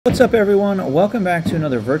What's up everyone, welcome back to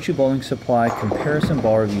another Virtue Bowling Supply comparison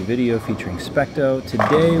ball review video featuring Specto.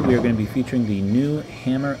 Today we are going to be featuring the new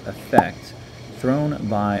hammer effect thrown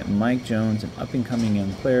by Mike Jones, an up-and-coming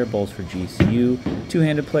young player, bowls for GCU,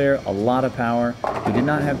 two-handed player, a lot of power. We did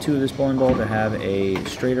not have two of this bowling ball to have a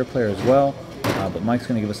straighter player as well, but Mike's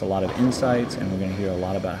going to give us a lot of insights and we're going to hear a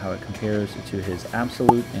lot about how it compares to his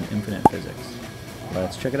absolute and infinite physics.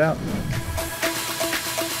 Let's check it out.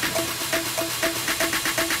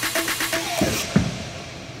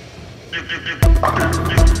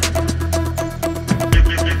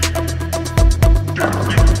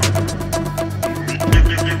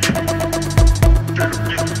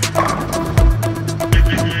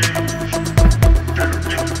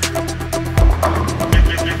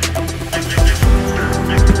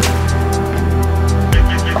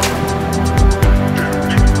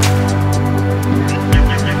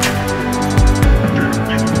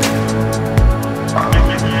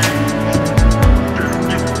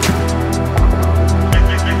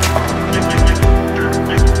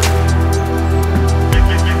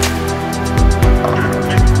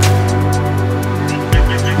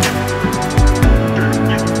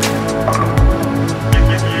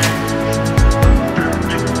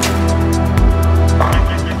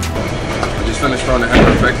 Finished throwing the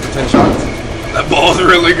hammer effect for 10 shots. That ball's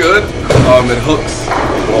really good. It hooks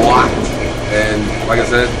a lot. And like I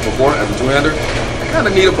said before, as a two-hander, I kind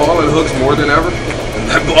of need a ball that hooks more than ever. And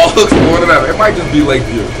that ball hooks more than ever. It might just be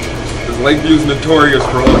Lakeview. Because Lakeview's notorious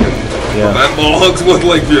for hooking. Yeah. That ball hooks with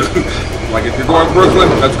Lakeview. Like if you're going to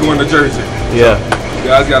Brooklyn, that's going to Jersey. Yeah. So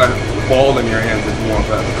you guys got a ball in your hands if you want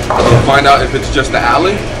that. So find out if it's just the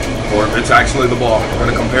alley or if it's actually the ball. I'm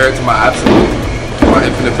going to compare it to my absolute, my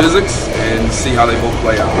infinite physics, and see how they both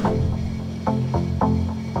play out.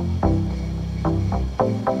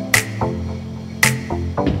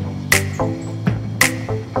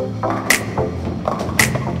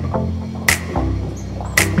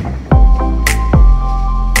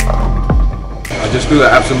 I just threw the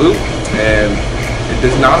absolute, and it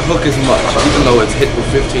does not hook as much, even though it's hit with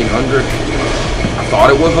 1500. I thought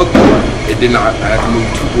it would hook more. It did not. I had to move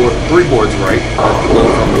three boards right, go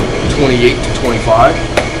from 28 to 25.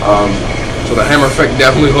 So the hammer effect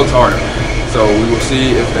definitely hooks harder. So we will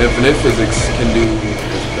see if the infinite physics can do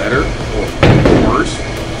better or worse.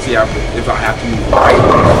 See if I have to move right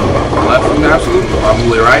or left from the absolute.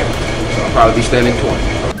 Probably right. So I'll probably be standing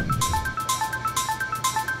 20.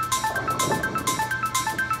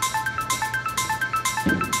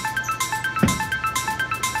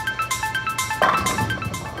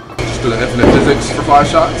 To the infinite physics for 5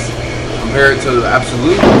 shots, compared to the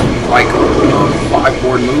absolute, like a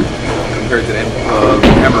 5-board move, compared to the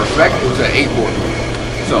hammer effect, it was an 8-board move.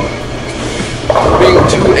 So, being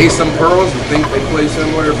two ace-some pearls, I think they play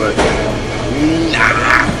similar, but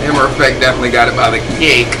nah, hammer effect definitely got it by the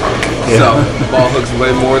cake. Yeah. So, the ball hooks way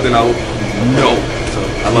more than I know. So,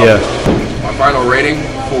 I love it. My final rating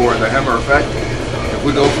for the hammer effect, if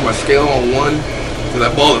we go from a scale on 1 to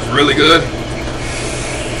that ball is really good,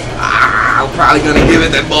 I'm probably going to give it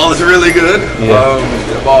that ball is really good. Yeah.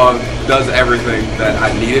 The ball does everything that I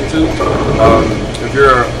need it to. If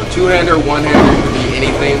you're a two-hander, one-hander, you can be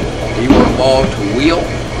anything, and you want a ball to wheel,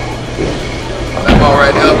 that ball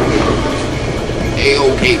right there,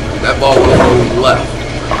 A-OK. That ball will go left.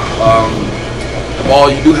 The ball,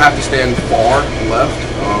 you do have to stand far left.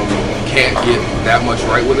 You can't get that much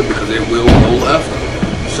right with it because it will go left.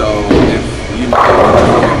 So if you know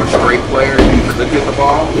you're a straight player, you could get the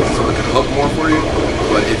ball so it could hook more for you.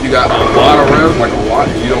 But if you got a lot of revs, like a lot,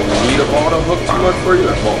 you don't need a ball to hook too much for you,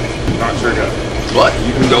 that ball not sure good. But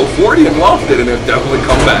you can go 40 and loft it and it'll definitely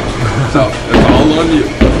come back. So it's all on you.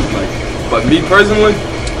 But me personally,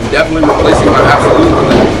 I'm definitely replacing my absolute with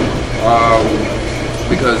that.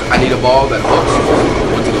 Because I need a ball that hooks.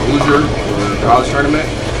 Went to the Hoosier or the college tournament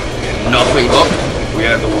and nothing hooked.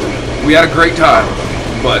 We had a great time.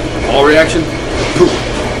 But ball reaction, poof.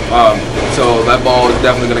 So that ball is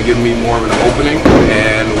definitely going to give me more of an opening,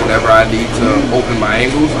 and whenever I need to open my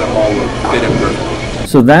angles, that ball will fit in perfectly.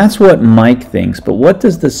 So that's what Mike thinks, but what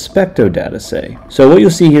does the Specto data say? So what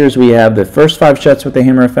you'll see here is we have the first 5 shots with the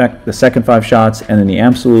hammer effect, the second 5 shots, and then the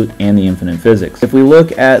absolute and the infinite physics. If we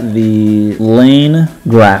look at the lane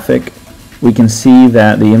graphic, we can see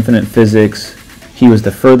that the infinite physics, he was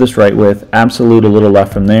the furthest right with, absolute a little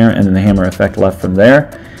left from there, and then the hammer effect left from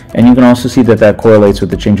there. And you can also see that that correlates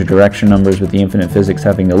with the change of direction numbers, with the infinite physics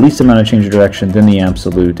having the least amount of change of direction, then the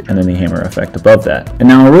absolute, and then the hammer effect above that. And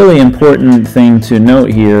now a really important thing to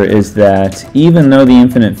note here is that even though the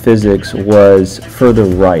infinite physics was further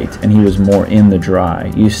right and he was more in the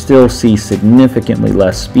dry, you still see significantly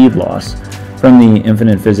less speed loss from the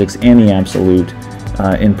infinite physics and the absolute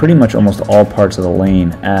in pretty much almost all parts of the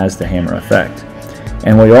lane as the hammer effect.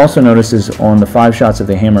 And what you also notice is on the 5 shots of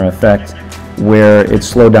the hammer effect, where it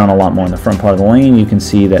slowed down a lot more in the front part of the lane, you can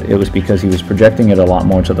see that it was because he was projecting it a lot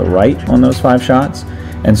more to the right on those 5 shots.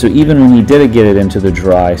 And so even when he did get it into the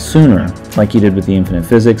dry sooner, like he did with the infinite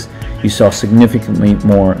physics, you saw significantly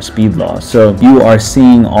more speed loss. So you are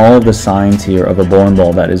seeing all of the signs here of a bowling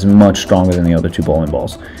ball that is much stronger than the other 2 bowling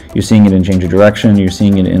balls. You're seeing it in change of direction, you're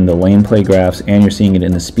seeing it in the lane play graphs, and you're seeing it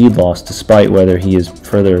in the speed loss, despite whether he is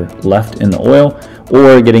further left in the oil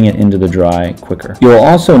or getting it into the dry quicker. You'll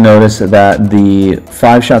also notice that the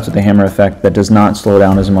 5 shots with the hammer effect that does not slow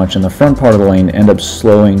down as much in the front part of the lane end up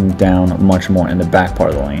slowing down much more in the back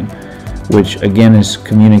part of the lane, which again is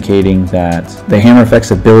communicating that the hammer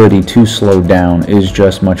effect's ability to slow down is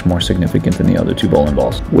just much more significant than the other 2 bowling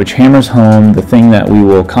balls, which hammers home the thing that we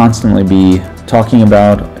will constantly be talking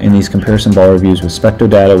about in these comparison ball reviews with specto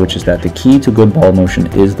data, which is that the key to good ball motion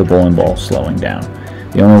is the bowling ball slowing down.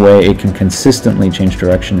 The only way it can consistently change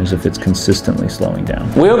direction is if it's consistently slowing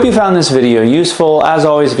down. We hope you found this video useful. As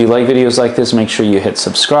always, if you like videos like this, make sure you hit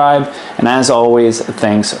subscribe. And as always,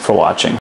 thanks for watching.